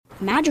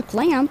Magic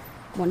lamp?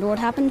 Wonder what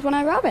happens when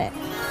I rub it.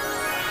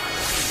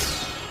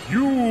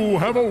 You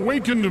have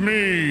awakened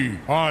me.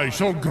 I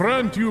shall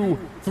grant you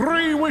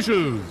 3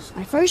 wishes.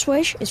 My first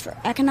wish is for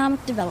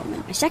economic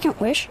development. My second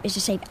wish is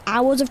to save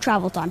hours of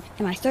travel time.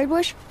 And my third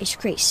wish is to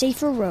create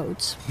safer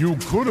roads. You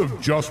could have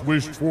just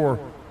wished for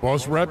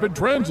Bus Rapid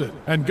Transit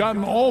and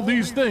gotten all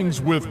these things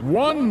with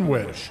 1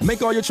 wish.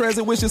 Make all your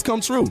transit wishes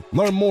come true.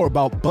 Learn more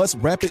about Bus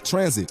Rapid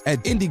Transit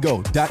at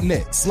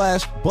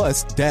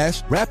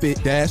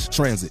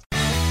indigo.net/bus-rapid-transit.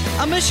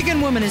 A Michigan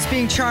woman is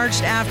being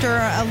charged after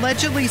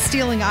allegedly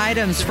stealing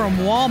items from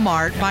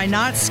Walmart by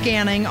not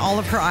scanning all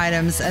of her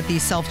items at the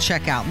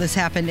self-checkout. This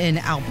happened in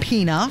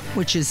Alpena,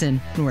 which is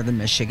in northern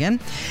Michigan.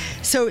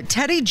 So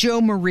Teddy Jo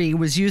Marie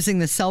was using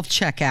the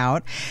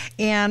self-checkout,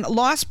 and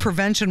loss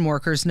prevention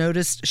workers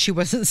noticed she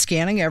wasn't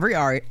scanning every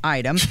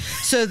item,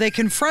 so they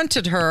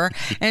confronted her,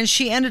 and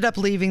she ended up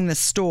leaving the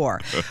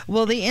store.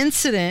 Well, the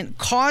incident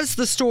caused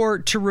the store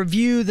to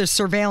review the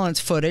surveillance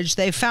footage.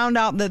 They found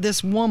out that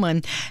this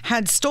woman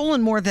had stolen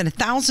more than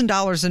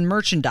 $1,000 in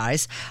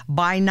merchandise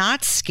by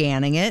not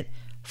scanning it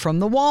from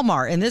the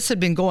Walmart, and this had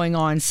been going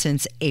on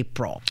since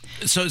April.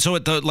 So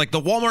at the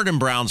Walmart in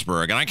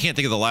Brownsburg, and I can't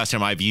think of the last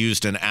time I've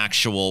used an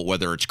actual,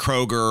 whether it's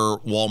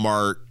Kroger,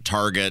 Walmart,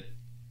 Target,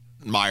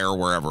 Meijer,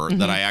 wherever,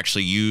 that I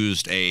actually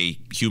used a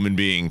human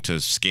being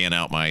to scan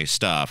out my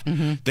stuff.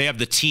 They have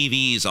the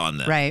TVs on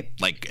them. Right.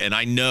 And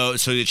I know,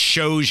 so it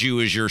shows you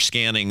as you're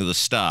scanning the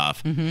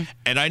stuff. And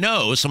I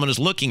know someone is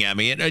looking at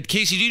me. And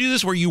Casey, do you do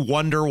this where you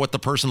wonder what the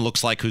person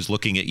looks like who's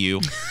looking at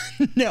you?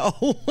 No,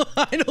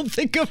 I don't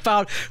think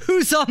about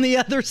who's on the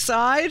other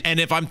side. And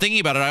if I'm thinking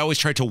about it, I always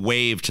try to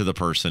wave to the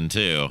person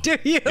too. Do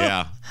you?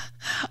 Yeah.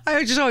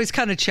 I just always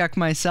kind of check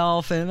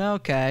myself and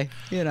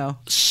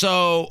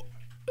So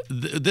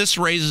this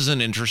raises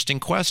an interesting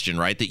question,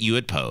 right, that you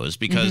had posed,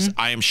 because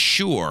I am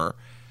sure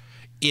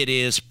it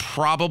is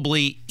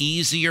probably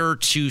easier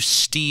to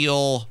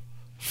steal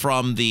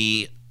from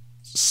the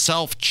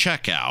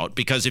self-checkout,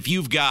 because if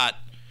you've got,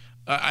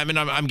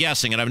 I'm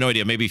guessing, and I have no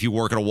idea, maybe if you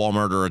work at a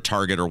Walmart or a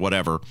Target or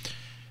whatever,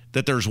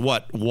 that there's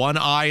one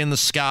eye in the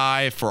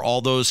sky for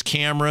all those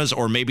cameras,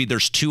 or maybe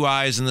there's 2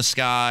 eyes in the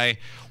sky.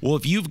 Well,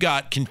 if you've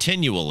got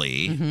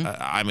continually,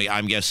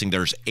 I'm guessing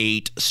there's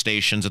 8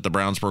 stations at the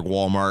Brownsburg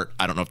Walmart.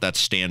 I don't know if that's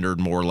standard,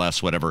 more or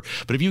less, whatever.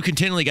 But if you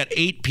continually got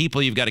 8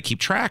 people you've got to keep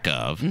track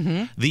of,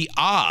 the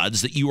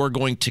odds that you are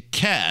going to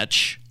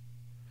catch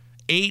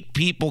 8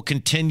 people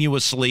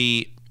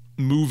continuously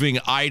moving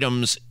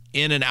items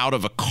in and out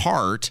of a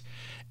cart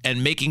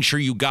and making sure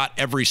you got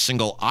every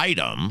single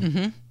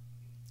item.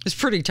 It's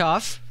pretty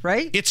tough,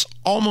 right? It's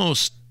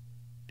almost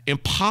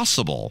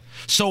impossible.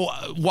 So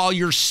while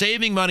you're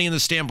saving money in the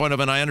standpoint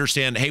of, and I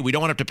understand, hey, we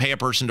don't have to pay a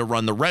person to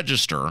run the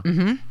register.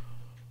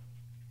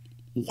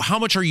 How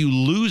much are you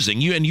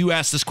losing? You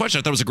asked this question.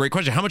 I thought it was a great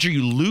question. How much are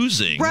you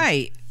losing?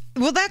 Right.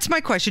 Well, that's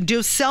my question.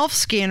 Do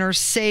self-scanners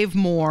save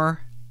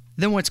more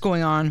than what's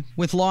going on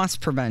with loss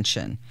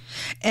prevention?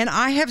 And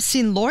I have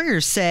seen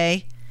lawyers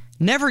say,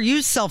 never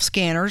use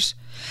self-scanners.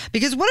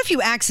 Because what if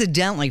you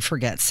accidentally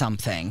forget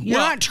something? You're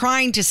not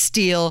trying to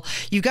steal.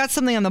 You got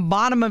something on the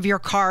bottom of your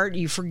cart,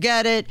 you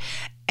forget it,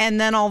 and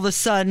then all of a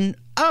sudden,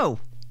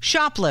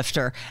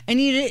 shoplifter.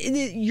 And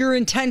your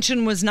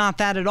intention was not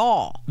that at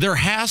all. There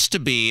has to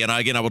be, and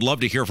again, I would love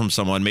to hear from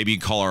someone. Maybe you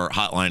can call our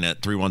hotline at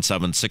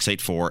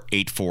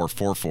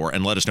 317-684-8444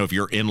 and let us know if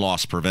you're in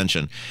loss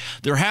prevention.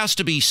 There has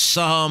to be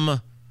some,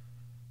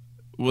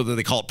 whether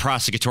they call it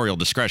prosecutorial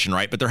discretion,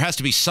 right? But there has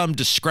to be some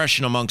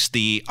discretion amongst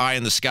the eye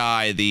in the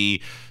sky,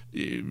 the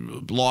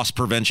loss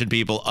prevention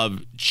people,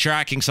 of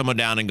tracking someone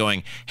down and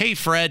going, hey,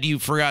 Fred, you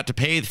forgot to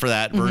pay for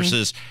that,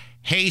 versus,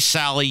 hey,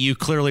 Sally, you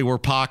clearly were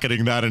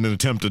pocketing that in an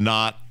attempt to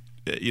not,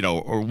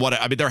 or what.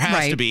 I mean, there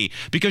has to be,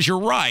 because you're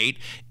right,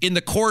 in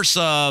the course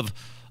of,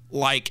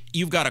 like,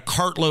 you've got a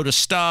cartload of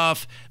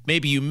stuff,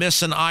 maybe you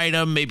miss an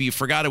item, maybe you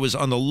forgot it was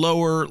on the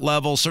lower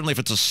level. Certainly if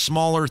it's a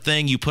smaller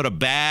thing, you put a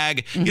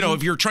bag,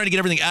 if you're trying to get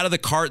everything out of the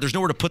cart, there's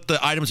nowhere to put the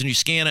items and you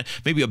scan it,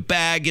 maybe a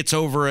bag gets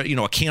over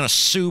a can of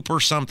soup or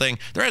something.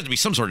 There has to be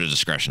some sort of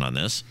discretion on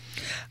this.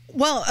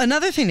 Well,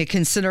 another thing to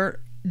consider,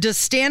 does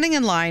standing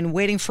in line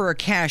waiting for a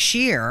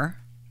cashier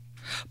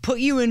put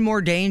you in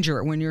more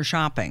danger when you're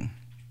shopping?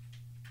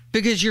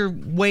 Because you're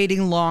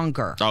waiting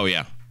longer. Oh,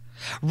 yeah.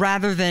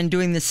 Rather than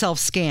doing the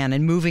self-scan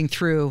and moving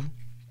through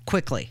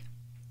quickly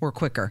or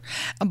quicker.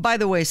 By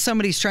the way,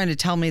 somebody's trying to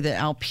tell me that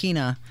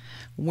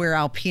where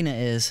Alpena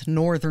is,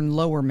 northern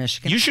lower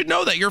Michigan. You should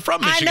know that. You're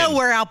from Michigan. I know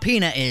where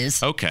Alpena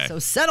is. Okay. So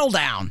settle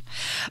down.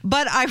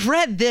 But I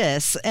read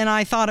this and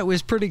I thought it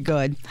was pretty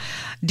good.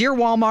 Dear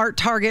Walmart,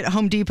 Target,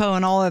 Home Depot,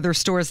 and all other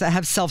stores that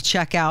have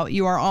self-checkout,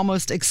 you are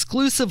almost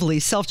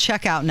exclusively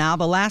self-checkout now.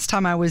 The last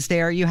time I was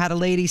there, you had a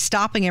lady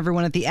stopping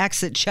everyone at the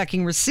exit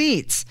checking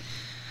receipts.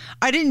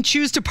 I didn't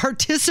choose to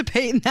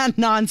participate in that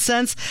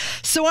nonsense,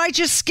 so I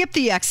just skipped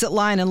the exit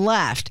line and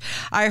left.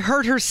 I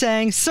heard her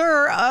saying,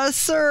 sir,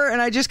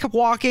 and I just kept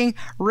walking,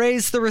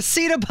 raised the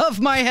receipt above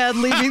my head,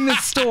 leaving the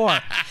store.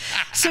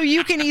 So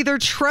you can either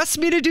trust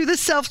me to do the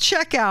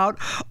self-checkout,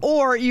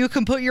 or you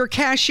can put your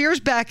cashiers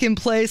back in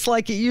place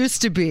like it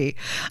used to be.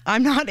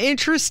 I'm not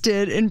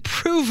interested in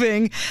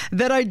proving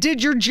that I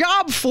did your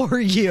job for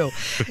you.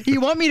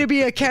 You want me to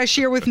be a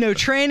cashier with no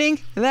training?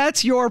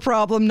 That's your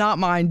problem, not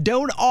mine.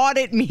 Don't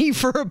audit me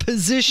for a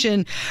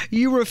position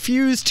you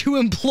refuse to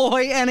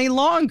employ any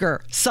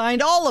longer.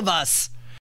 Signed, all of us.